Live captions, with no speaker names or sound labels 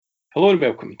Hello and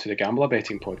welcome to the Gambler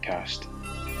Betting Podcast.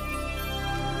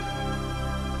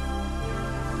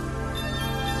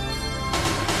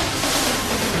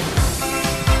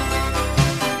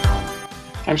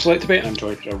 I'm Select Bet and I'm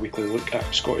joined for our weekly look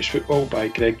at Scottish football by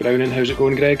Greg Browning. How's it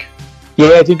going, Greg?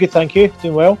 Yeah, doing good, thank you.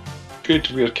 Doing well.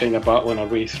 Good. We're kind of battling our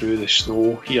way through the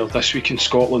snow here this week in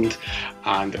Scotland,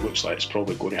 and it looks like it's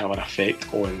probably going to have an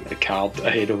effect on the card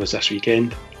ahead of us this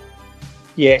weekend.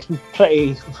 Yeah, it's been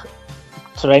pretty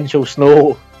torrential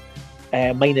snow,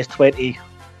 minus 20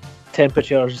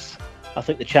 temperatures. I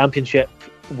think the championship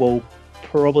will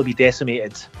probably be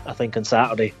decimated, I think, on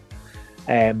Saturday.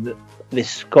 The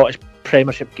Scottish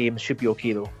Premiership games should be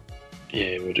okay though.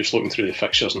 Yeah, we're just looking through the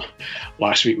fixtures, and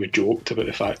last week we joked about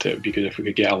the fact that it would be good if we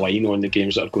could get a line on the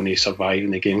games that are going to survive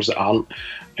and the games that aren't.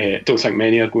 Don't think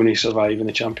many are going to survive in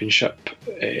the Championship.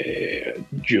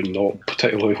 You're not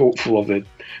particularly hopeful of the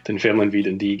Dunfermline v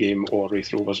Dundee game or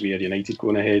Raith Rovers v United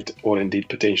going ahead, or indeed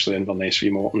potentially Inverness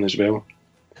v Morton as well.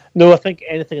 No, I think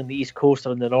anything in the East Coast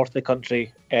or in the north of the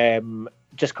country,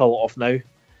 just call it off now.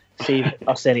 Save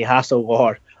us any hassle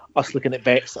or us looking at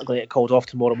bets that are going to get called off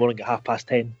tomorrow morning at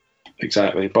 10:30.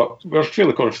 Exactly, but we're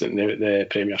fairly confident in the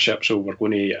Premiership, so we're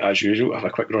going to, as usual, have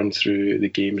a quick run through the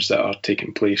games that are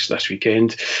taking place this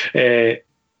weekend.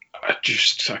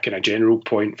 Just a kind of general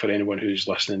point for anyone who's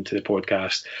listening to the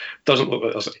podcast, doesn't look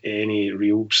like there's any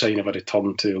real sign of a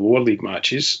return to lower league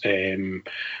matches.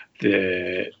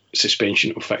 The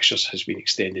suspension of fixtures has been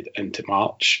extended into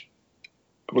March,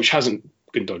 which hasn't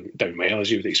gone down well, as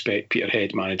you would expect.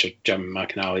 Peterhead manager Jim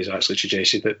McInally has actually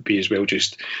suggested that it be as well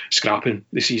just scrapping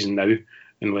the season now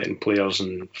and letting players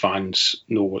and fans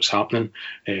know what's happening.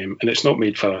 And it's not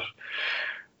made for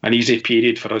an easy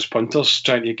period for us punters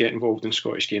trying to get involved in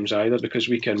Scottish games either, because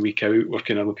week in, week out, we're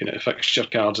kind of looking at the fixture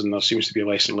cards and there seems to be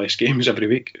less and less games every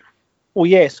week. Well,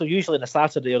 yeah, so usually on a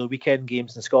Saturday or the weekend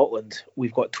games in Scotland,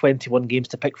 we've got 21 games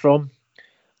to pick from,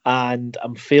 and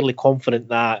I'm fairly confident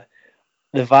that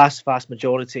the vast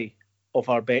majority of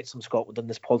our bets from Scotland on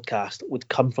this podcast would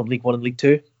come from League One and League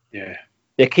Two. Yeah.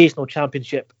 The occasional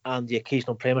Championship and the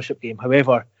occasional Premiership game.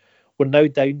 However, we're now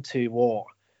down to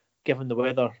given the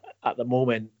weather at the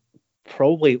moment,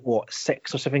 probably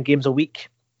 6 or 7 games a week.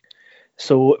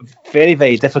 So very,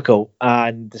 very difficult.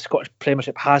 And the Scottish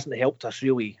Premiership hasn't helped us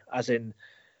really, as in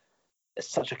it's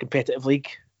such a competitive league,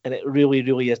 and it really,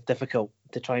 really is difficult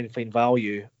to try and find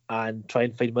value and try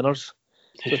and find winners.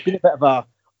 So it's been a bit of a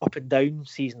up and down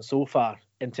season so far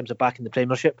in terms of backing the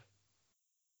Premiership.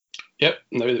 Yep,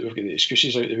 now that we've got the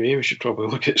excuses out of the way, we should probably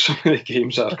look at some of the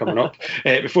games that are coming up.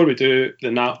 Before we do,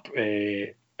 the Nap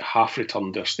half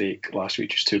returned their stake last week,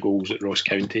 just 2 goals at Ross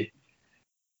County.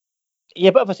 Yeah,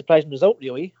 a bit of a surprising result,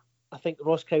 really. I think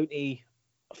Ross County,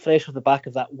 fresh off the back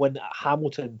of that win at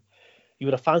Hamilton, you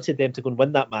would have fancied them to go and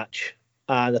win that match.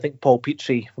 And I think Paul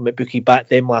Petrie from McBookie backed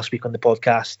them last week on the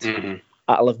podcast. Mm-hmm.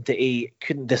 At 11-8,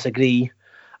 couldn't disagree.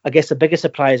 I guess the biggest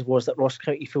surprise was that Ross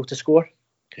County failed to score.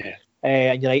 Yeah.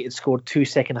 And United scored 2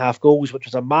 second-half goals, which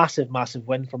was a massive, massive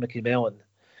win for Mickey Mellon.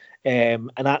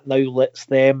 And that now lets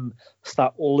them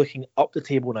start looking up the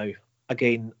table now,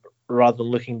 again, rather than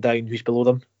looking down who's below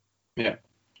them. Yeah.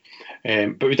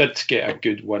 But we did get a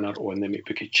good winner on the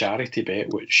McBookie charity bet,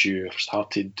 which you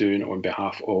started doing on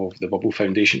behalf of the Bubble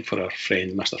Foundation for our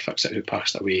friend Mr. Fixit, who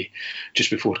passed away just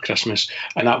before Christmas.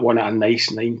 And that won at a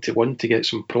nice 9-1 to get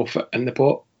some profit in the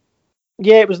pot.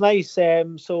 Yeah, it was nice.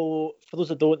 So for those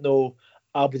that don't know,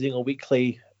 I'll be doing a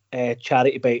weekly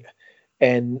charity bet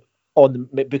on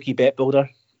the McBookie Bet Builder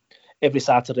every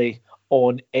Saturday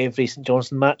on every St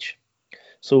Johnstone match.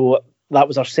 So that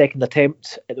was our second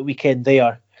attempt at the weekend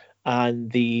there.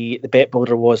 And the bet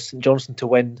builder was St Johnstone to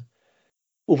win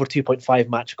over 2.5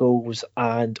 match goals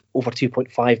and over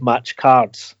 2.5 match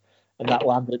cards, and that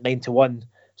landed at 9-1.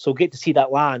 So great to see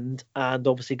that land, and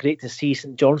obviously great to see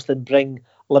St Johnstone bring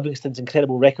Livingston's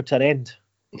incredible record to an end.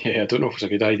 Yeah, I don't know if it's a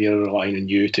good idea relying on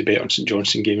you to bet on St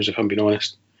Johnstone games, if I'm being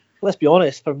honest. Let's be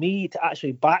honest, for me to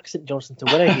actually back St Johnstone to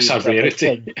win a game is a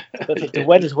rarity. But to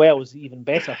win as well is even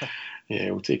better. Yeah,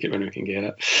 we'll take it when we can get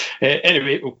it.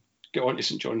 Anyway, we'll get on to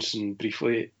St Johnstone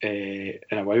briefly in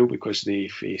a while because they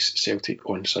face Celtic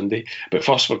on Sunday. But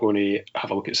first we're going to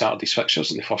have a look at Saturday's fixtures,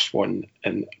 and the first one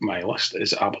in my list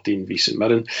is Aberdeen v St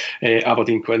Mirren.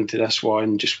 Aberdeen went into this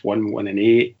one just 1 in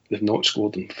 8. They've not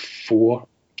scored in 4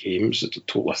 games. It's a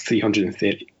total of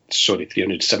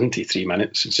 373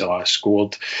 minutes since they last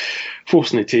scored.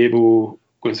 Fourth in the table,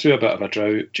 going through a bit of a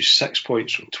drought, just 6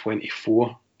 points from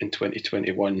 24 in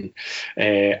 2021,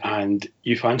 and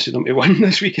you fancy them to win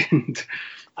this weekend?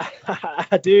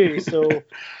 I do, so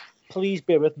please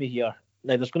bear with me here.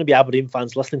 Now, there's going to be Aberdeen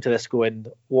fans listening to this going,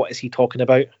 what is he talking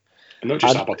about? And not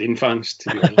just Aberdeen fans, to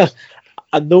be honest.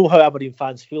 I know how Aberdeen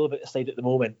fans feel about the side at the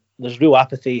moment. There's real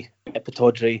apathy at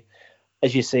Pittodrie.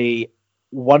 As you say,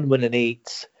 1 win in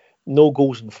 8, no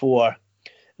goals in 4.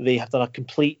 They have done a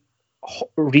complete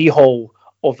rehaul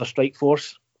of their strike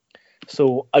force.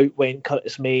 So out went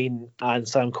Curtis Main and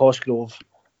Sam Cosgrove,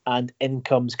 and in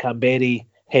comes Canberry,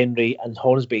 Henry and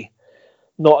Hornsby.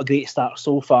 Not a great start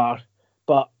so far,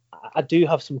 but I do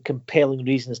have some compelling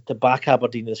reasons to back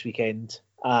Aberdeen this weekend,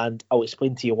 and I'll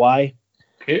explain to you why.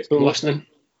 Okay, I'm listening.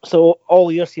 So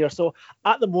all ears here. So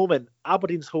at the moment,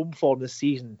 Aberdeen's home form this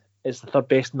season is the third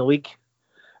best in the league.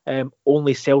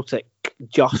 Only Celtic,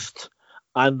 Just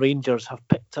and Rangers have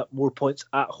picked up more points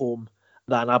at home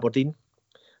than Aberdeen.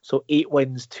 So 8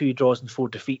 wins, 2 draws and 4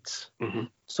 defeats. Mm-hmm.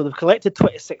 So they've collected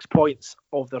 26 points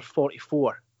of their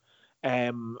 44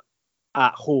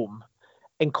 at home.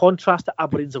 In contrast to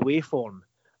Aberdeen's away form,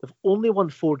 they've only won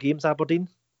 4 games, Aberdeen.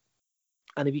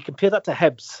 And if you compare that to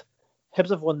Hibs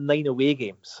have won 9 away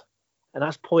games. And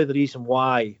that's probably the reason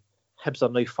why Hibs are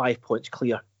now 5 points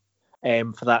clear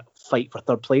for that fight for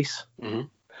third place. Mm-hmm.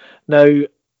 Now,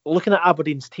 looking at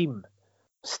Aberdeen's team,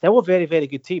 still a very, very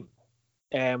good team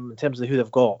in terms of who they've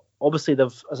got. Obviously,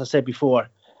 they've, as I said before,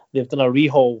 they've done a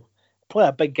rehaul, probably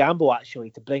a big gamble actually,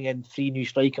 to bring in 3 new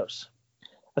strikers.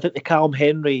 I think the Callum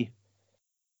Henry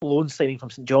loan signing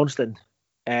from St Johnstone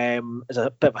is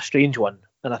a bit of a strange one,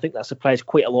 and I think that surprised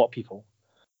quite a lot of people.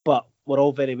 But we're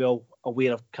all very well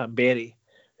aware of Canberry,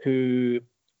 who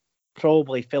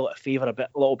probably fell out of favour a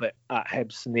little bit at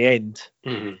Hibs in the end,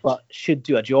 but should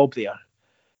do a job there.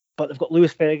 But they've got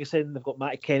Lewis Ferguson, they've got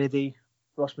Matty Kennedy,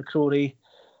 Ross McCrory,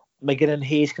 McGinn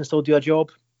Hayes can still do a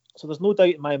job. So there's no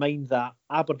doubt in my mind that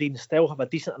Aberdeen still have a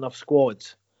decent enough squad,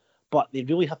 but they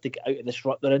really have to get out of this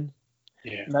rut they're in.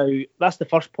 Yeah. Now, that's the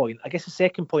first point. I guess the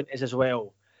second point is as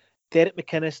well, Derek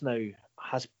McInnes now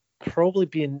has probably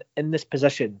been in this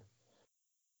position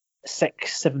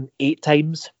 6, 7, 8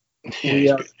 times.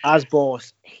 Yeah, where, as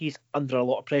boss, he's under a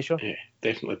lot of pressure. Yeah,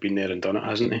 definitely been there and done it,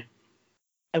 hasn't he?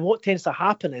 And what tends to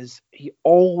happen is he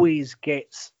always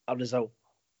gets a result.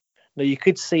 Now, you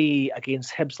could say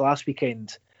against Hibs last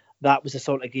weekend, that was the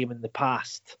sort of game in the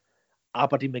past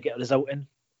Aberdeen would get a result in,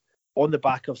 on the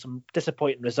back of some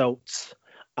disappointing results,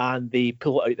 and they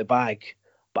pull it out the bag.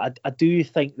 But I do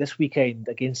think this weekend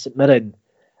against St Mirren,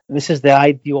 this is the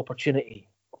ideal opportunity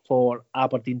for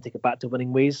Aberdeen to get back to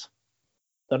winning ways.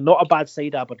 They're not a bad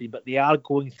side, Aberdeen, but they are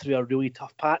going through a really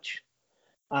tough patch.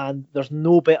 And there's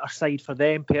no better side for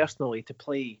them personally to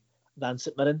play than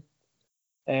St Mirren.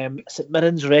 St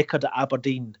Mirren's record at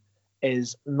Aberdeen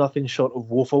is nothing short of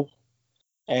woeful.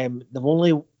 They've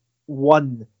only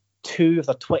won 2 of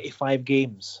their 25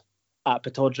 games at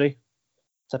Pittodrie.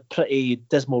 It's a pretty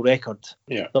dismal record.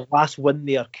 Yeah. The last win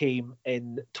there came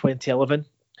in 2011.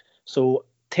 So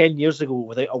 10 years ago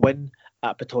without a win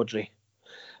at Pittodrie.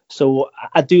 So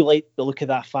I do like the look of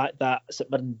that fact that St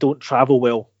Mirren don't travel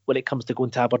well when it comes to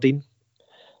going to Aberdeen.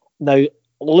 Now,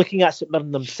 looking at St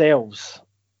Mirren themselves,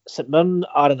 St Mirren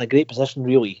are in a great position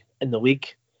really in the league.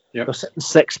 Yep. They're sitting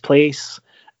 6th place.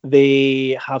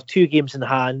 They have 2 games in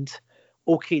hand.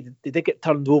 Okay, they did get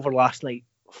turned over last night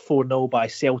 4-0 by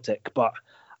Celtic, but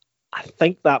I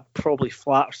think that probably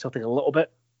flatters Celtic a little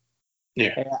bit.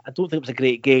 Yeah. I don't think it was a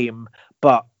great game,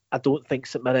 but I don't think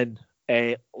St Mirren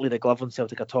laid a glove on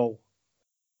Celtic at all.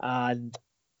 And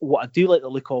what I do like the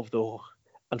look of, though,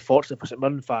 unfortunately for St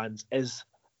Mirren fans, is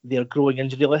their growing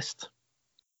injury list.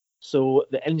 So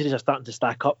the injuries are starting to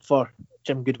stack up for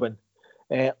Jim Goodwin.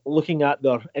 Looking at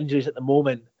their injuries at the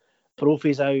moment,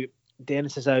 Brophy's out,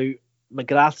 Dennis is out,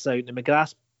 McGrath's out. Now,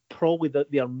 McGrath's probably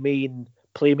their main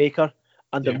playmaker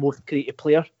and their most creative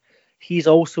player. He's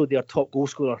also their top goal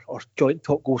scorer, or joint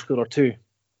top goal scorer too.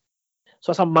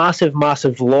 So that's a massive,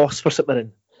 massive loss for St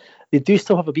Mirren. They do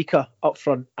still have Abika up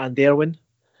front and Derwin,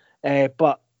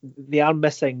 but they are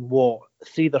missing,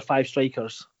 3 of their 5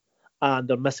 strikers, and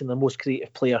they're missing the most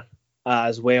creative player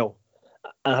as well.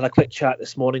 I had a quick chat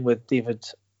this morning with David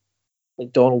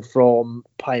McDonald from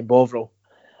Pine Bovril,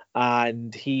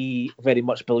 and he very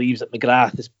much believes that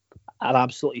McGrath is an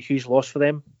absolutely huge loss for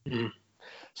them. Mm.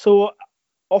 So,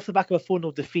 off the back of a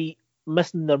 4-0 defeat,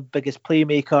 missing their biggest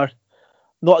playmaker,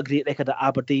 not a great record at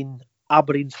Aberdeen.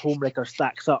 Aberdeen's home record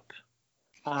stacks up,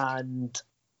 and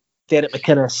Derek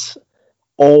McInnes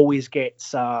always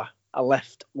gets a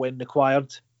lift when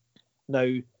required. Now,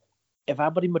 if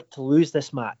Aberdeen were to lose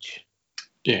this match,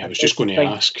 I was just going to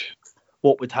ask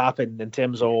what would happen in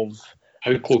terms of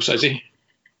how close is he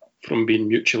from being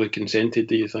mutually consented,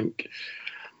 do you think?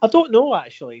 I don't know,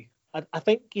 actually. I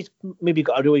think he's maybe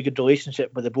got a really good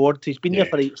relationship with the board. He's been there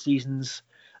for 8 seasons,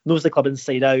 knows the club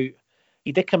inside out.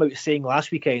 he did come out saying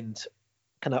last weekend,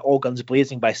 kind of all guns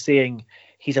blazing, by saying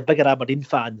he's a bigger Aberdeen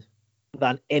fan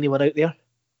than anyone out there.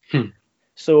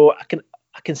 So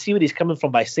I can see where he's coming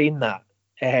from by saying that,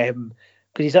 because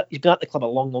he's been at the club a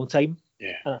long, long time,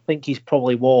 and I think he's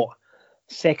probably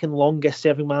second longest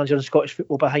serving manager in Scottish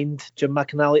football behind Jim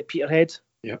McInally at Peterhead.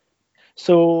 Yeah.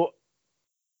 So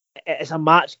it's a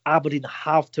match Aberdeen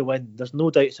have to win. There's no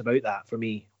doubts about that for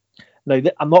me. Now,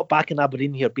 I'm not backing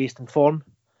Aberdeen here based on form,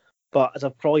 but as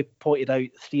I've probably pointed out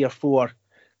 3 or 4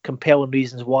 compelling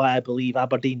reasons why I believe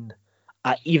Aberdeen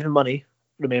at even money,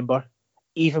 remember,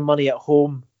 even money at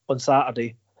home on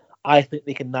Saturday, I think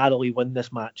they can narrowly win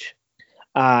this match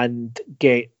and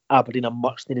get Aberdeen a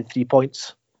much needed 3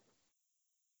 points.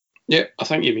 Yeah, I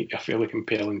think you make a fairly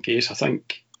compelling case. I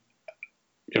think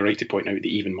you're right to point out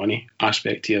the even money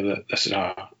aspect here, that this is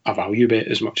a value bet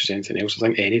as much as anything else. I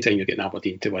think anytime you're getting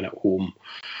Aberdeen to win at home,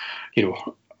 you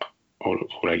know, all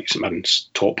right, St Mirren's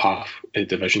top half of the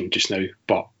division just now,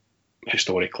 but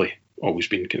historically always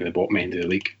been kind of the bottom end of the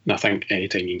league. And I think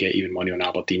anytime you can get even money on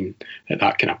Aberdeen at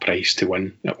that kind of price to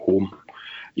win at home,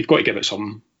 you've got to give it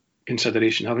some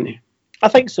consideration, haven't you? I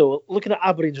think so. Looking at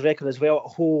Aberdeen's record as well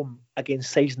at home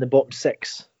against sides in the bottom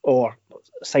 6, or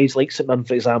sides like St Mirren,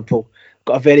 for example,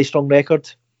 got a very strong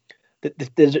record.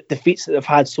 The defeats that they've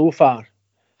had so far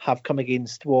have come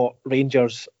against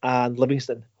Rangers and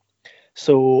Livingston.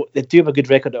 So they do have a good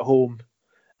record at home.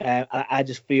 I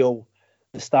just feel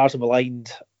the stars have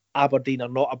aligned. Aberdeen are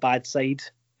not a bad side.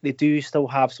 They do still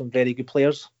have some very good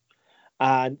players.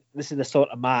 And this is the sort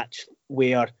of match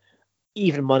where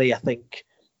even money, I think,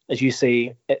 as you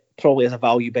say, it probably is a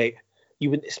value bet. You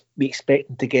wouldn't be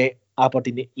expecting to get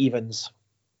Aberdeen at evens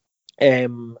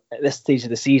at this stage of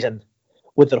the season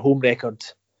with their home record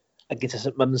against a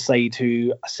St Mirren side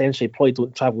who essentially probably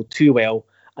don't travel too well,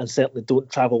 and certainly don't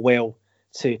travel well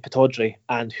to Pittodrie,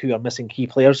 and who are missing key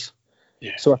players.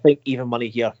 Yeah. So I think even money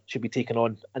here should be taken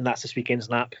on, and that's this weekend's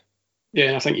nap.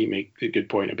 Yeah, I think you make a good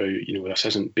point about, this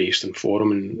isn't based on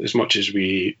form, and as much as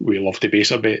we love to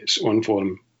base our bets on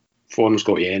form, form's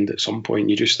got to end at some point.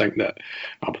 You just think that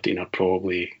Aberdeen are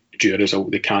probably due a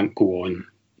result. They can't go on,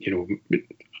 it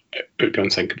would be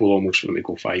unthinkable almost for them to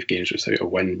go 5 games without a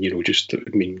win,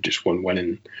 just one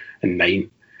win in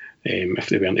 9. If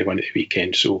they weren't to win at the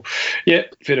weekend. So, yeah,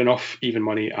 fair enough. Even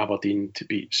money, Aberdeen to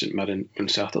beat St Mirren on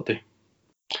Saturday.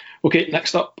 Okay,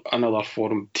 next up, another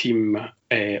form team,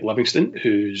 Livingston,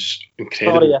 whose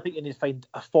incredible... Sorry, I think you need to find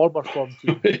a former form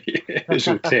team. His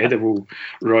incredible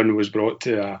run was brought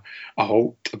to a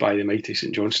halt by the mighty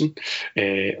St Johnstone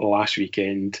last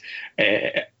weekend.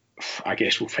 I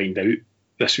guess we'll find out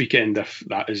this weekend if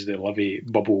that is the Livy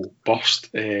bubble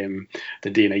burst.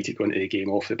 Dundee United going into the game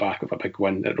off the back of a big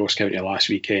win at Ross County last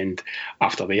weekend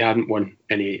after they hadn't won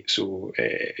any, so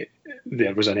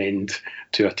there was an end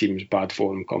to a team's bad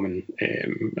form coming.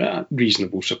 A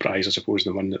reasonable surprise, I suppose,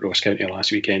 the win at Ross County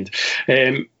last weekend.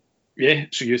 Yeah,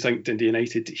 so you think Dundee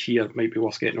United here might be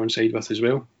worth getting on side with as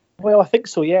well? Well, I think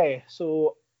so, yeah.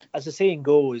 So, as the saying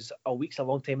goes, a week's a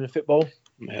long time in football.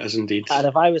 It is indeed. And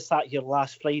if I was sat here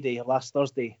last Friday or last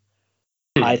Thursday,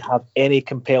 I'd have any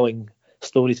compelling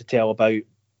story to tell about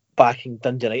backing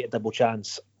Dundee United double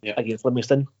chance against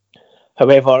Livingston.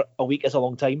 However, a week is a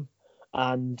long time,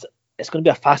 and it's going to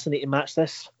be a fascinating match,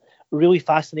 this. Really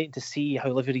fascinating to see how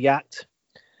Livy react.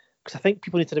 Because I think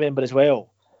people need to remember as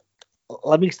well,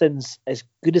 Livingston's as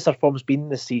good as their form's been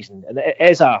this season, and it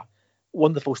is a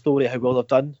wonderful story how well they've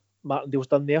done, Martindale's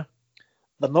done there.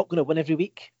 They're not going to win every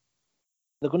week.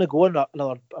 They're going to go on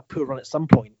another poor run at some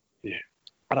point. Yeah.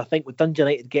 And I think with Dundee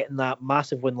United getting that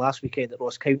massive win last weekend at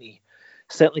Ross County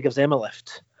certainly gives them a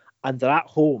lift. And they're at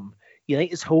home.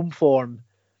 United's home form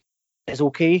is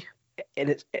okay. And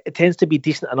it tends to be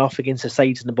decent enough against the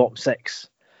sides in the bottom 6.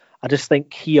 I just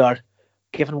think here,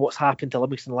 given what's happened to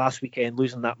Livingston last weekend,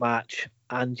 losing that match,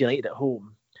 and United at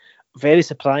home, very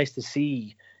surprised to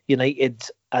see United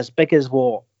as big as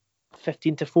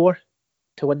 15-4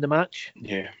 to win the match.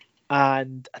 Yeah.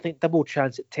 And I think double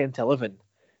chance at 10-11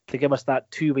 to give us that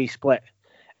 2-way split,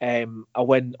 a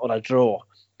win or a draw,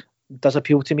 does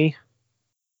appeal to me.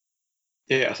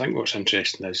 Yeah, I think what's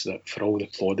interesting is that for all the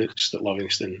plaudits that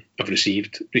Livingston have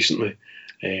received recently,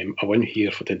 a win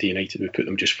here for Dundee United would put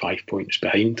them just 5 points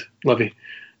behind Livy.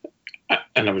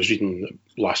 And I was reading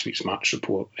last week's match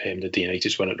report, the Dundee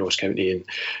United's win at Ross County, and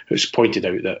it was pointed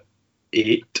out that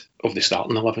 8 of the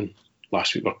starting 11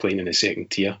 last week were playing in the second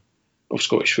tier of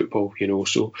Scottish football,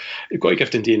 so you've got to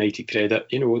give Dundee United credit.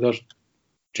 They're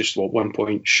just 1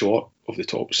 point short of the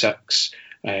top 6,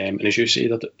 and as you say,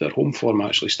 their home form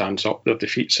actually stands up. Their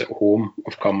defeats at home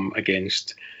have come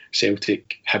against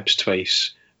Celtic, Hibs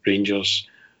twice, Rangers,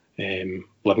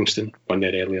 Livingston won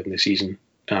there earlier in the season,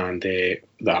 and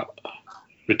that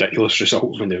ridiculous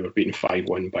result when they were beaten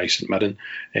 5-1 by St Mirren.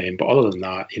 But other than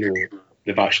that,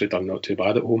 they've actually done not too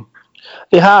bad at home.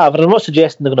 They have, and I'm not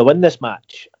suggesting they're going to win this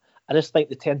match. I just think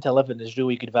the 10-11 is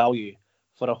really good value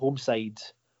for a home side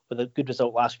with a good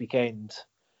result last weekend,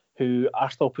 who are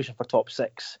still pushing for top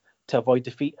 6 to avoid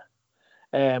defeat.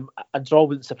 A draw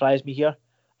wouldn't surprise me here.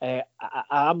 I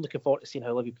am looking forward to seeing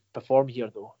how Livy perform here,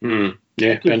 though.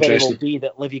 Yeah, it could interesting. very well be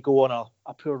that Livy go on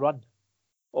a poor run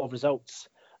of results.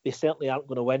 They certainly aren't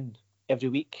going to win every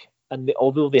week, and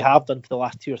although they have done for the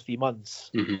last 2 or 3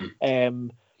 months,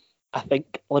 I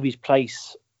think Livy's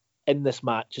price in this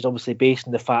match is obviously based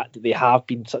on the fact that they have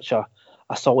been such a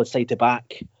solid side to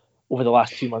back over the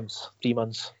last 2 months, 3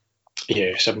 months.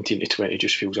 Yeah, 17-20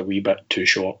 just feels a wee bit too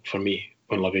short for me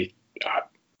on Livy.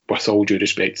 With all due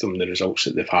respect to them, the results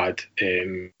that they've had,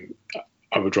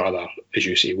 I would rather, as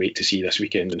you say, wait to see this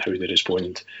weekend and how they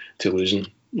respond to losing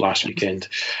last weekend.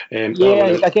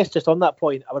 I guess just on that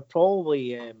point, I would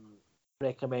probably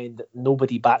recommend that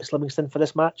nobody backs Livingston for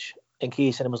this match, in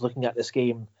case anyone's looking at this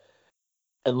game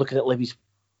and looking at Livy's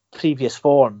previous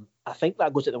form. I think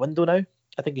that goes out the window now.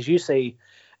 I think, as you say,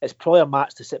 it's probably a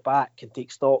match to sit back and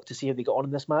take stock to see how they got on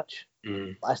in this match.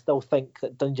 I still think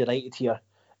that Dundee United here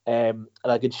are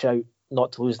a good shout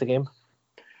not to lose the game.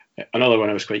 Another one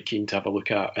I was quite keen to have a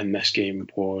look at in this game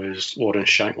was Lawrence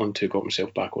Shankland, who got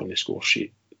himself back on the score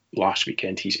sheet last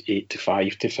weekend. He's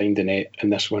 8-5 to find the net in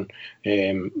this one.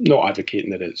 Not advocating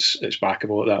that it's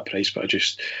backable at that price, but I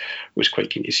just was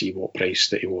quite keen to see what price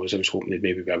that he was. I was hoping it'd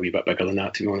maybe be a wee bit bigger than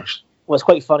that, to be honest. Well, it's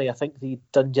quite funny. I think the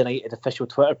Dundee United official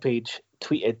Twitter page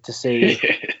tweeted to say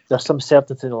there's some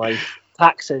certainty in life,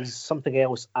 taxes, something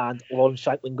else, and Lawrence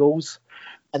Shankland goals.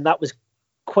 And that was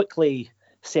quickly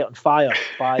set on fire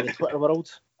by the Twitter world.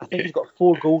 I think he's got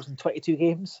 4 goals in 22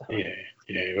 games.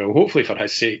 Yeah. Well, hopefully for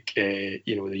his sake, the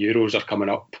Euros are coming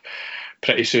up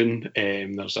pretty soon.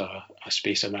 There's a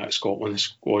space in that Scotland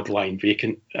squad line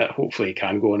vacant. Hopefully he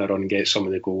can go on a run and get some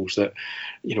of the goals that,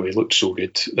 he looked so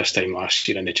good this time last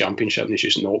year in the Championship, and he's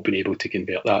just not been able to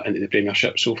convert that into the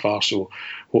Premiership so far. So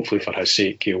hopefully for his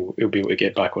sake, he'll be able to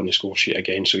get back on the score sheet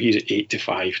again. So he's at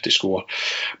 8-5 to score.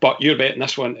 But your bet in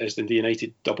this one is Dundee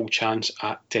United double chance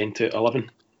at 10-11.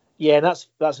 Yeah, that's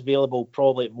available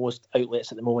probably at most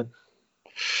outlets at the moment.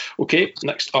 Okay,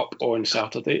 next up on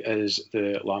Saturday is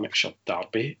the Lanarkshire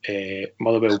Derby.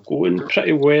 Motherwell going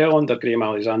pretty well under Graham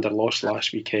Alexander. Lost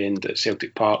last weekend at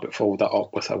Celtic Park, but followed that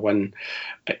up with a win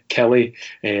at Killie.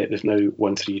 They've now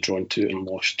won 3, drawn 2 and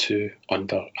lost 2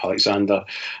 under Alexander.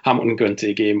 Hamilton going into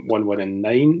the game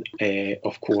 1-9.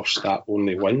 Of course, that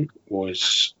only win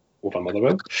was over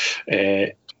Motherwell.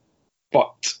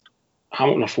 But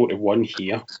Hamilton are 4-1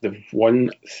 here. They've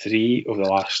won 3 of the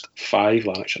last 5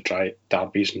 Lanarkshire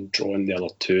derbies and drawn the other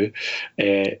 2.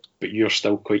 But you're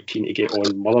still quite keen to get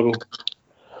on Motherwell?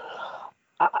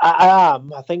 I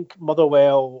am. I think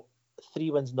Motherwell,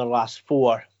 3 wins in their last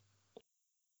 4.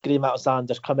 Graham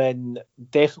Alexander's come in,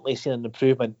 definitely seen an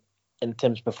improvement in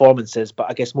terms of performances, but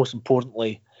I guess most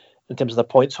importantly, in terms of their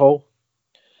points haul.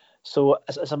 So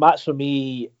it's a match for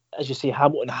me, as you say,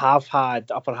 Hamilton have had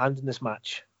the upper hand in this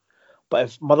match. But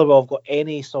if Motherwell have got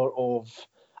any sort of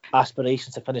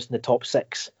aspirations to finish in the top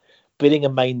 6, bearing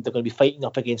in mind they're going to be fighting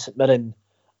up against St Mirren,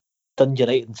 Dundee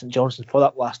United and St Johnstone for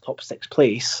that last top 6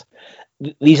 place,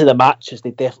 these are the matches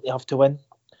they definitely have to win.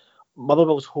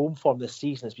 Motherwell's home form this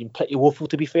season has been pretty woeful,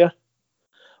 to be fair.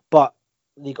 But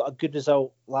they got a good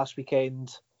result last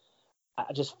weekend.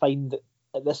 I just find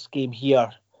that this game here,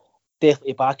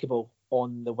 definitely backable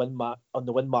on the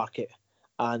win market.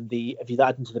 And if you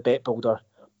add into the bet builder,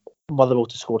 Motherwell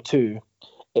to score 2,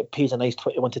 it pays a nice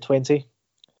 21-20.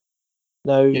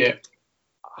 Now,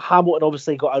 Hamilton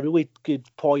obviously got a really good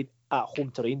point at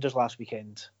home to Rangers last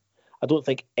weekend. I don't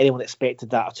think anyone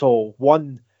expected that at all.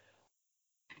 One,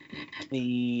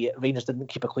 the Rangers didn't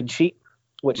keep a clean sheet,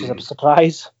 which is a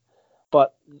surprise.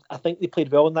 But I think they played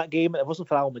well in that game. And if it wasn't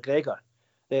for Alan McGregor,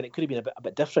 then it could have been a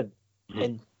bit different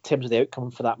in terms of the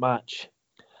outcome for that match.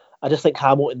 I just think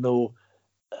Hamilton, though,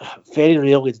 very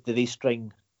rarely do they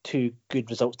string 2 good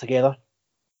results together.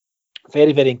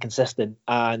 Very, very inconsistent.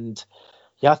 And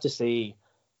you have to say,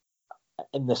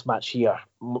 in this match here,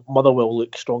 Motherwell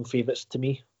look strong favourites to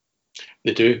me.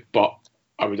 They do, but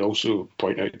I would also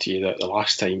point out to you that the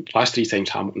last 3 times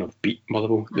Hamilton have beat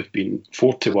Motherwell, they've been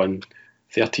 4-1,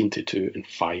 13-2 and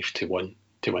 5-1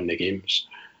 to win the games.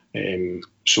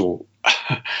 So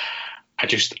I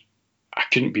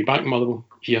couldn't be back Motherwell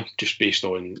here just based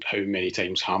on how many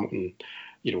times Hamilton,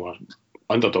 are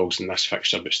underdogs in this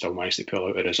fixture but still managed to pull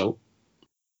out a result.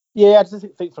 Yeah, I just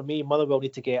think for me, Motherwell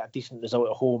need to get a decent result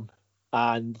at home.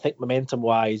 And I think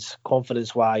momentum-wise,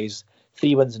 confidence-wise,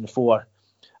 3 wins in 4.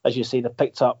 As you say, they've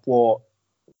picked up,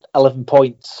 11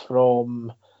 points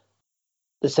from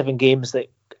the 7 games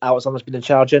that Alexander's been in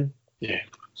charge in. Yeah.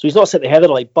 So he's not set the header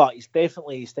light, but he's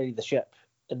definitely steadied the ship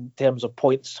in terms of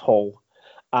points haul.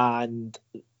 And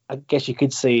I guess you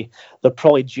could say they're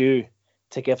probably due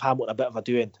to give Hamilton a bit of a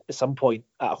doing at some point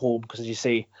at home, because as you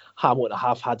say, Hamilton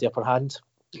have had the upper hand.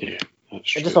 Yeah, that's And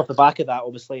true. just off the back of that,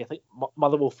 obviously, I think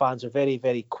Motherwell fans are very,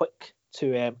 very quick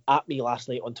to at me last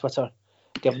night on Twitter,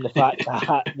 given the fact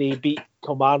that they beat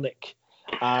Kilmarnock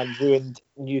and ruined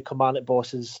new Kilmarnock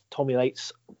bosses Tommy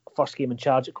Wright's first game in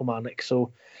charge at Kilmarnock.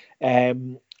 So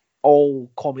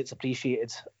all comments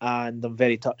appreciated, and I'm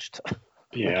very touched.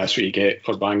 Yeah, that's what you get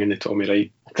for banging the Tommy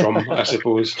Wright drum, I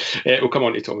suppose. We'll come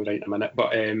on to Tommy Wright in a minute.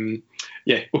 But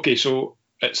yeah, okay, so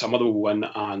it's a Motherwell win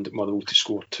and Motherwell to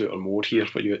score 2 or more here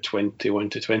for you at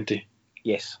 21-20.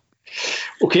 Yes.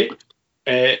 Okay,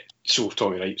 so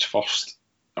Tommy Wright's first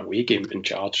away game in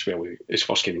charge, his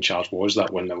first game in charge was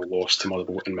that win that we lost to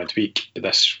Motherwell in midweek.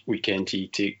 This weekend he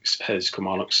takes his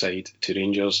Kilmarnock side to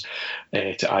Rangers,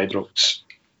 to Ibrox.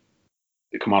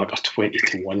 The Kilmarnock are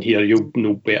 20-1 here. You'll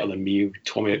know better than me.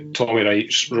 Tommy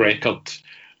Wright's record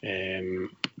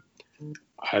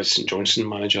as St Johnstone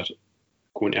manager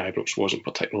going to Ibrox wasn't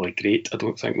particularly great, I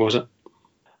don't think, was it?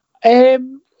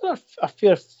 A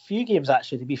fair few games,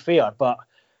 actually, to be fair, but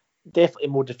definitely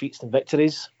more defeats than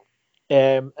victories.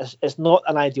 It's not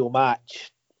an ideal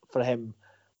match for him,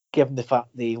 given the fact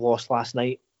they lost last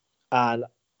night, and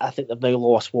I think they've now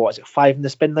lost, 5 in the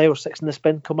spin now, or 6 in the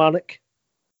spin, Kilmarnock?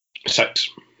 6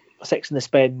 in the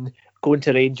spin, going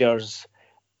to Rangers.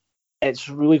 It's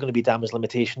really going to be damage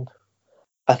limitation.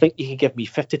 I think you can give me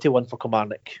 50-1 for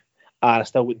Kilmarnock, and I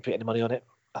still wouldn't put any money on it.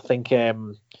 I think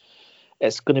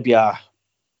it's going to be a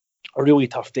really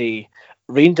tough day.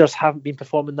 Rangers haven't been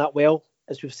performing that well,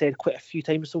 as we've said quite a few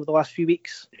times over the last few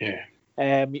weeks.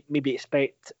 Yeah. Maybe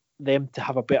expect them to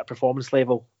have a better performance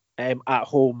level at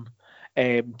home,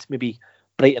 to maybe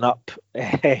brighten up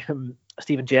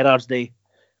Steven Gerrard's day.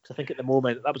 Because I think at the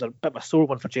moment that was a bit of a sore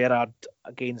one for Gerrard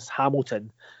against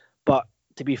Hamilton. But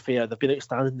to be fair, they've been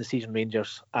outstanding this season,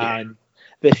 Rangers, and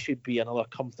this should be another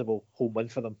comfortable home win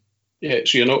for them. Yeah,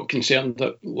 so you're not concerned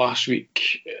that last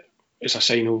week is a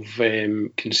sign of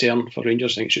concern for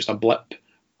Rangers? I think it's just a blip.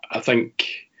 I think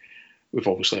we've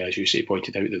obviously, as you say,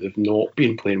 pointed out that they've not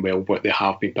been playing well, but they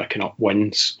have been picking up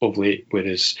wins of late,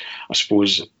 whereas I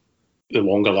suppose the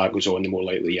longer that goes on, the more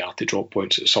likely you are to drop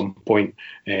points at some point.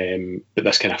 But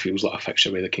this kind of feels like a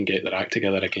fixture where they can get their act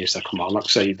together against a Kilmarnock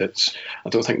side I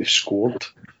don't think they've scored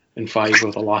in 5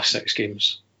 of the last 6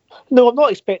 games. No, I'm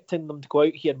not expecting them to go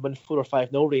out here and win 4 or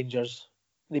 5-0 Rangers.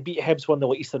 They beat Hibs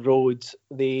 1-0 at Easter Road.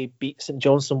 They beat St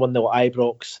Johnstone 1-0 at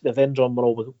Ibrox. They've then drawn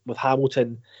 1-0 with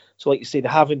Hamilton. So like you say, they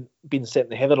haven't been setting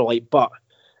the header alight, but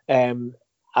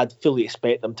I'd fully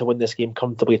expect them to win this game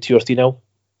comfortably 2 or 3-0.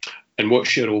 And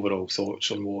what's your overall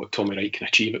thoughts on what Tommy Wright can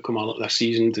achieve at Kilmarnock this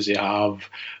season? Does he have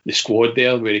the squad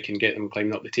there where he can get them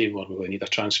climbing up the table, or will he need a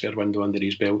transfer window under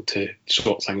his belt to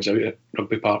sort things out at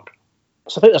Rugby Park?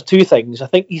 So I think there's 2 things. I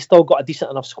think he's still got a decent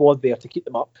enough squad there to keep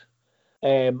them up.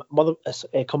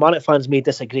 Kilmarnock fans may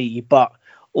disagree, but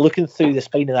looking through the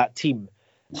spine of that team,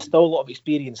 still a lot of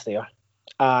experience there.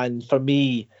 And for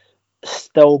me,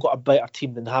 still got a better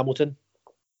team than Hamilton.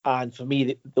 And for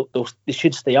me, they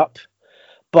should stay up.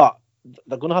 But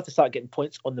they're going to have to start getting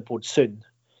points on the board soon.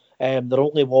 They're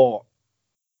only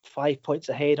 5 points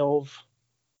ahead of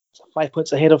 5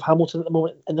 points ahead of Hamilton at the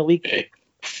moment in the league.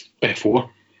 4.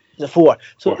 The 4.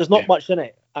 So 4, there's not much in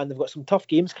it, and they've got some tough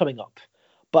games coming up.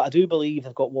 But I do believe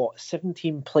they've got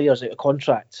 17 players out of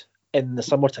contract in the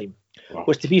summertime,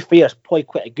 which, to be fair, is probably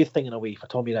quite a good thing in a way for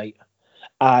Tommy Wright,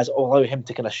 as it'll allow him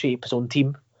to kind of shape his own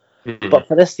team. Mm-hmm. But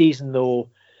for this season, though,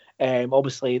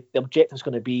 obviously the objective is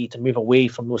going to be to move away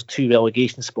from those 2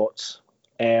 relegation spots.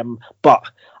 But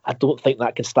I don't think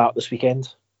that can start this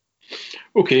weekend.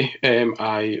 Okay,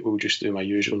 I will just do my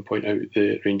usual and point out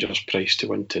the Rangers' price to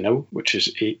win 2-0, which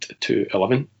is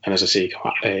 8-11. And as I say,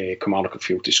 Kilmarnock have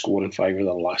failed to score in 5 of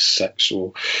their last 6.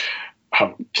 So,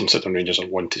 considering Rangers are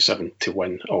 1-7 to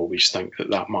win, I always think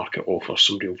that market offers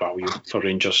some real value for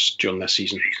Rangers during this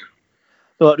season.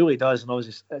 No, it really does. And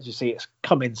obviously, as you say, it's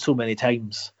come in so many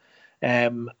times.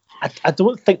 I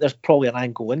don't think there's probably an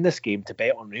angle in this game to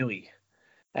bet on, really.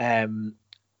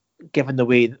 Given the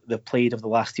way they've played over the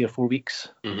last 3 or 4 weeks.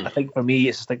 Mm-hmm. I think for me,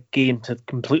 it's just a game to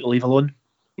completely leave alone.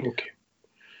 Okay.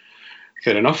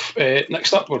 Fair enough.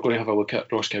 Next up, we're going to have a look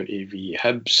at Ross County v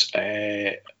Hibs.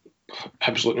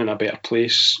 Hibs looking in a better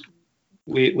place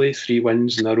lately, 3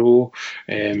 wins in a row,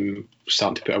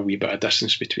 starting to put a wee bit of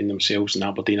distance between themselves and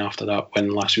Aberdeen after that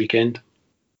win last weekend.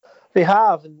 They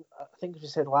have, and I think as we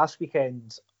said last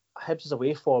weekend, Hibs'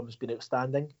 away form has been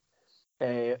outstanding.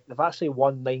 They've actually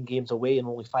won 9 games away and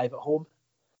only 5 at home.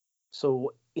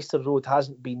 So Easter Road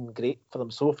hasn't been great for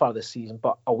them so far this season,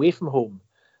 but away from home,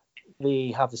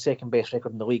 they have the second best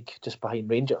record in the league, just behind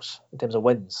Rangers in terms of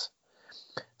wins.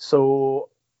 So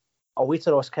away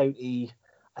to Ross County,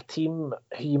 a team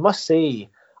who you must say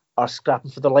are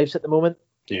scrapping for their lives at the moment.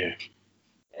 Yeah.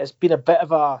 It's been a bit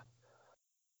of a,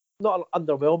 not an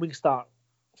underwhelming start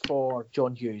for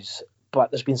John Hughes,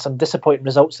 but there's been some disappointing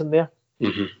results in there.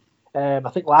 Mm-hmm. I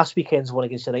think last weekend's one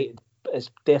against United is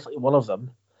definitely one of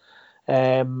them.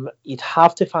 You'd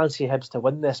have to fancy Hibs to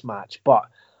win this match, but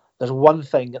there's one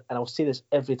thing, and I'll say this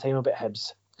every time about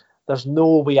Hibs, there's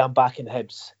no way I'm backing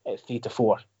Hibs at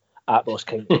 3-4 at Ross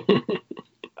County.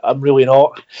 I'm really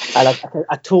not. And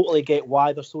I totally get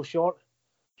why they're so short,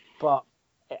 but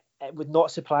it would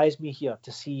not surprise me here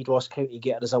to see Ross County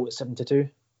get a result at 7-2.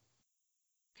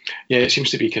 Yeah, it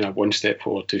seems to be kind of 1 step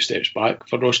forward, 2 steps back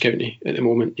for Ross County at the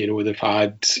moment. You know, they've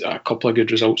had a couple of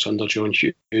good results under John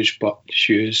Hughes, but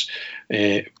just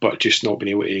not been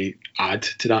able to add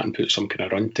to that and put some kind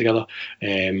of run together.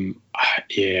 I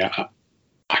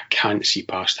can't see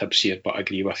past Hibs here, but I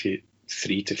agree with you.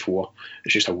 3-4,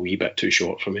 it's just a wee bit too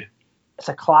short for me. It's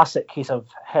a classic case of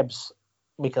Hibs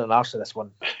making an arse of this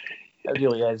one. It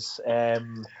really is. I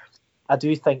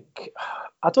do think,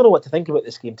 I don't know what to think about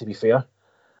this game, to be fair.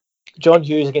 John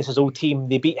Hughes against his old team,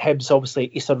 they beat Hibs obviously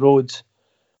at Easter Road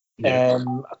a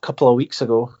couple of weeks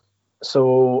ago,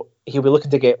 so he'll be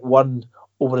looking to get one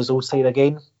over his old side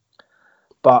again,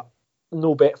 but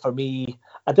no bet for me.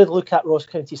 I did look at Ross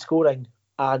County scoring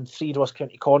and 3 Ross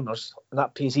County corners, and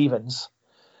that pays evens.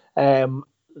 There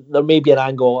may be an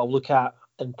angle I'll look at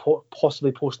and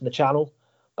possibly post in the channel,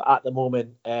 but at the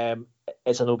moment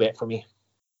it's a no bet for me.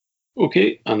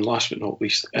 Okay, and last but not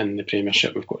least in the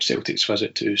Premiership, we've got Celtic's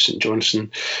visit to St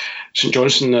Johnstone. St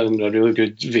Johnstone are in a really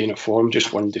good vein of form,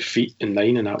 just 1 defeat in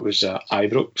 9, and that was at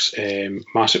Ibrox.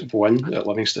 Massive win at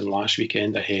Livingston last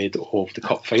weekend ahead of the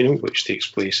Cup final, which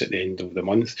takes place at the end of the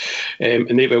month.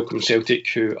 And they welcome Celtic,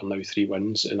 who are now 3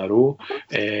 wins in a row.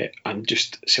 And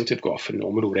just Celtic have got a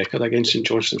phenomenal record against St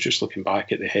Johnstone. Just looking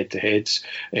back at the head-to-heads,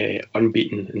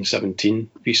 unbeaten in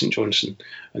 17 v St Johnstone.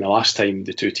 And the last time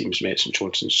the 2 teams met, St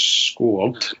Johnstone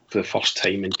scored for the first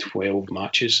time in 12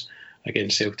 matches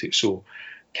against Celtic. So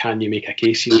can you make a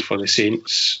case here for the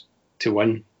Saints to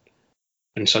win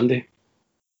on Sunday?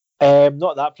 Not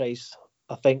at that price.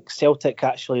 I think Celtic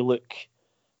actually look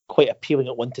quite appealing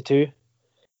at 1-2.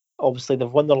 Obviously,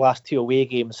 they've won their last 2 away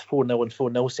games, 4-0 and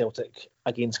 4-0 Celtic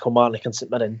against Kilmarnock and St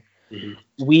Mirren.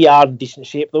 Mm-hmm. We are in decent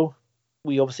shape, though.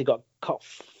 We obviously got a cup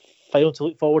final to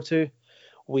look forward to.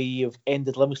 We've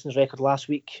ended Livingston's record last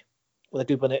week with a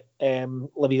good win at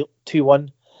Livy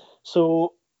 2-1.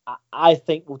 So I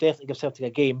think we'll definitely give Celtic a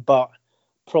game, but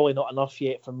probably not enough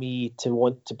yet for me to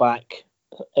want to back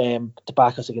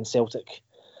us against Celtic.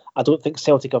 I don't think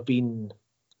Celtic have been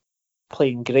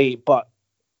playing great, but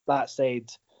that said,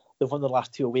 they've won the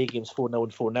last 2 away games 4-0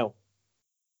 and 4-0.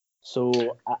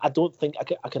 So I don't think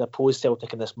I can oppose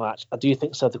Celtic in this match. I do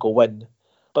think Celtic will win,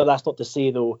 but that's not to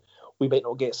say though we might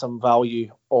not get some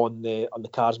value on the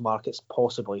cards markets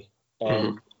possibly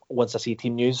once I see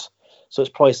team news. So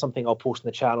it's probably something I'll post in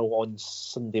the channel on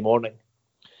Sunday morning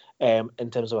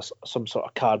in terms of some sort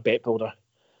of card bet builder.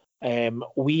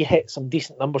 We hit some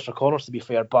decent numbers for corners, to be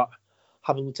fair, but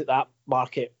having looked at that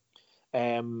market,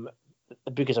 the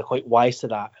bookies are quite wise to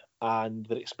that, and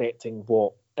they're expecting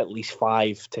at least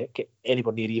 5 to get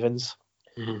anywhere near evens.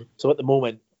 Mm-hmm. So at the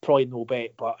moment, probably no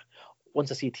bet, but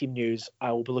once I see team news,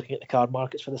 I will be looking at the card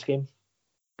markets for this game.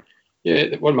 Yeah,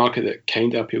 the one market that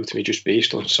kind of appealed to me just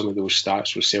based on some of those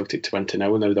stats was Celtic to win to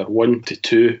 0. Now they're 1-2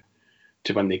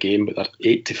 to win the game, but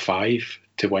they're 8-5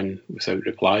 to win without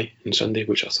reply on Sunday,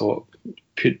 which I thought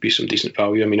could be some decent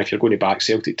value. I mean, if you're going to back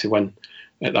Celtic to win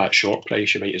at that short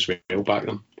price, you might as well back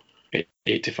them.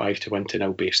 8-5 to win to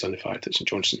 0 based on the fact that St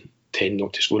Johnstone tend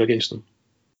not to score against them.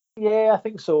 Yeah, I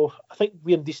think so. I think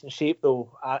we're in decent shape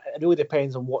though. It really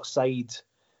depends on what side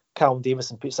Callum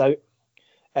Davison puts out.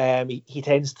 He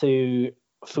tends to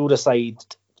fool the side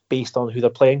based on who they're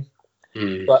playing.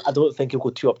 But I don't think he'll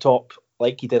go 2 up top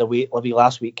like he did away Livy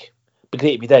last week. It'd be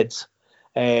great if he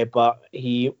did. But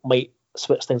he might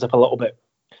switch things up a little bit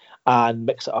and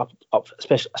mix it up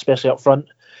especially up front.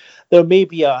 There may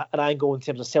be an angle in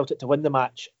terms of Celtic to win the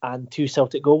match and 2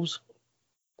 Celtic goals.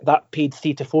 That paid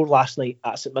 3-4 last night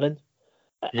at St Mirren.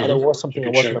 And it was something I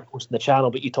wasn't going to post on the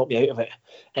channel, but you talked me out of it.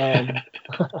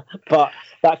 But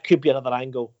that could be another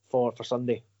angle for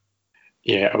Sunday.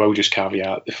 Yeah, I will just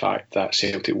caveat the fact that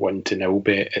Celtic 1-0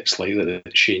 bet. It's likely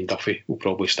that Shane Duffy will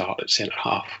probably start at centre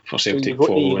half for Celtic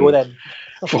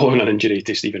following an injury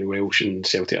to Stephen Welsh, and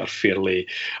Celtic are fairly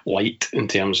light in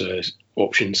terms of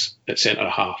options at centre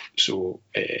half. So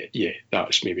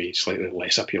that's maybe slightly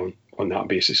less appealing on that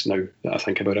basis now that I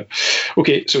think about it.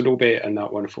 Okay, so no bet in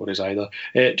that one for us either.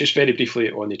 Just very briefly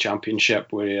on the Championship,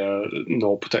 we're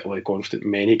not particularly confident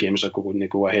many games are going to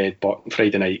go ahead, but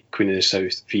Friday night, Queen of the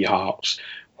South v Hearts.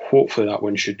 Hopefully that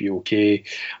one should be okay.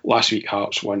 Last week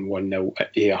Hearts won 1-0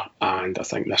 at Ayr, and I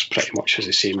think this pretty much has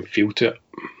the same feel to it.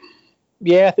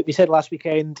 Yeah, I think we said last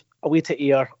weekend, away to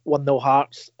Ayr, 1-0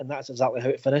 Hearts, and that's exactly how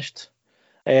it finished.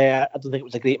 I don't think it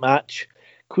was a great match.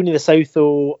 Queen of the South,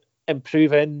 though,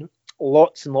 improving.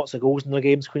 Lots and lots of goals in their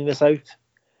games, Queen of the South.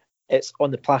 It's on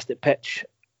the plastic pitch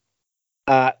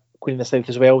at Queen of the South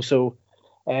as well, so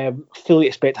fully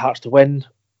expect Hearts to win.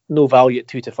 No value at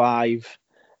 2-5.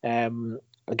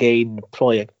 Again,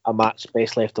 probably a match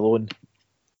best left alone.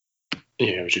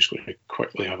 Yeah, I was just going to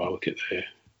quickly have a look at the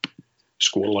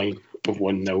scoreline of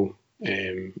 1-0,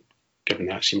 given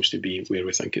that seems to be where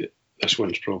we think this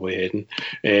one's probably heading.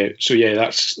 So yeah,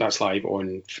 that's live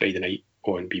on Friday night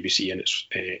on BBC, and it's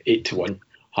 8-1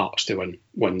 Hearts to win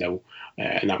 1-0,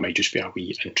 and that might just be a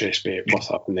wee interest bet worth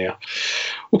up in there.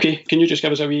 Okay, can you just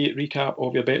give us a wee recap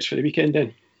of your bets for the weekend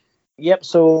then? Yep,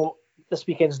 so this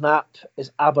weekend's nap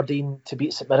is Aberdeen to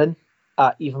beat St Mirren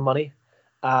at even money,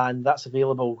 and that's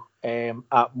available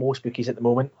at most bookies at the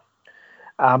moment.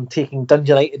 I'm taking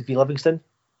Dundee United v Livingston,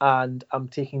 and I'm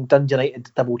taking Dundee United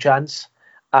double chance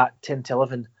at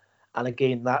 10-11, and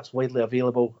again that's widely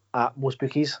available at most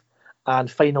bookies.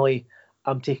 And finally,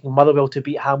 I'm taking Motherwell to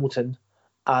beat Hamilton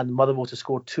and Motherwell to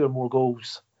score 2 or more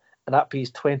goals, and that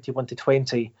pays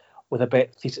 21-20 with a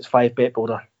Bet365 bet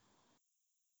builder.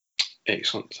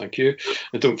 Excellent, thank you.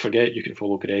 And don't forget, you can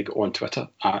follow Greg on Twitter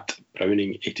at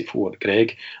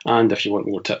Browning84Greg. And if you want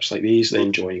more tips like these,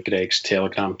 then join Greg's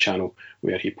Telegram channel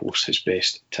where he posts his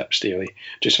best tips daily.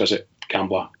 Just visit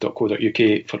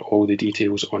gambler.co.uk for all the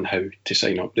details on how to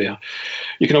sign up there.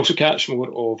 You can also catch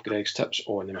more of Greg's tips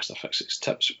on the Mr Fixit's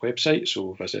Tips website,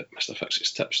 so visit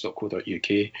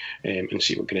mrfixitstips.co.uk and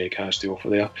see what Greg has to offer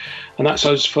there. And that's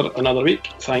us for another week.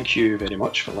 Thank you very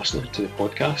much for listening to the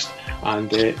podcast, and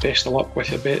best of luck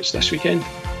with your bets this weekend.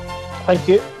 Thank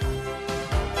you.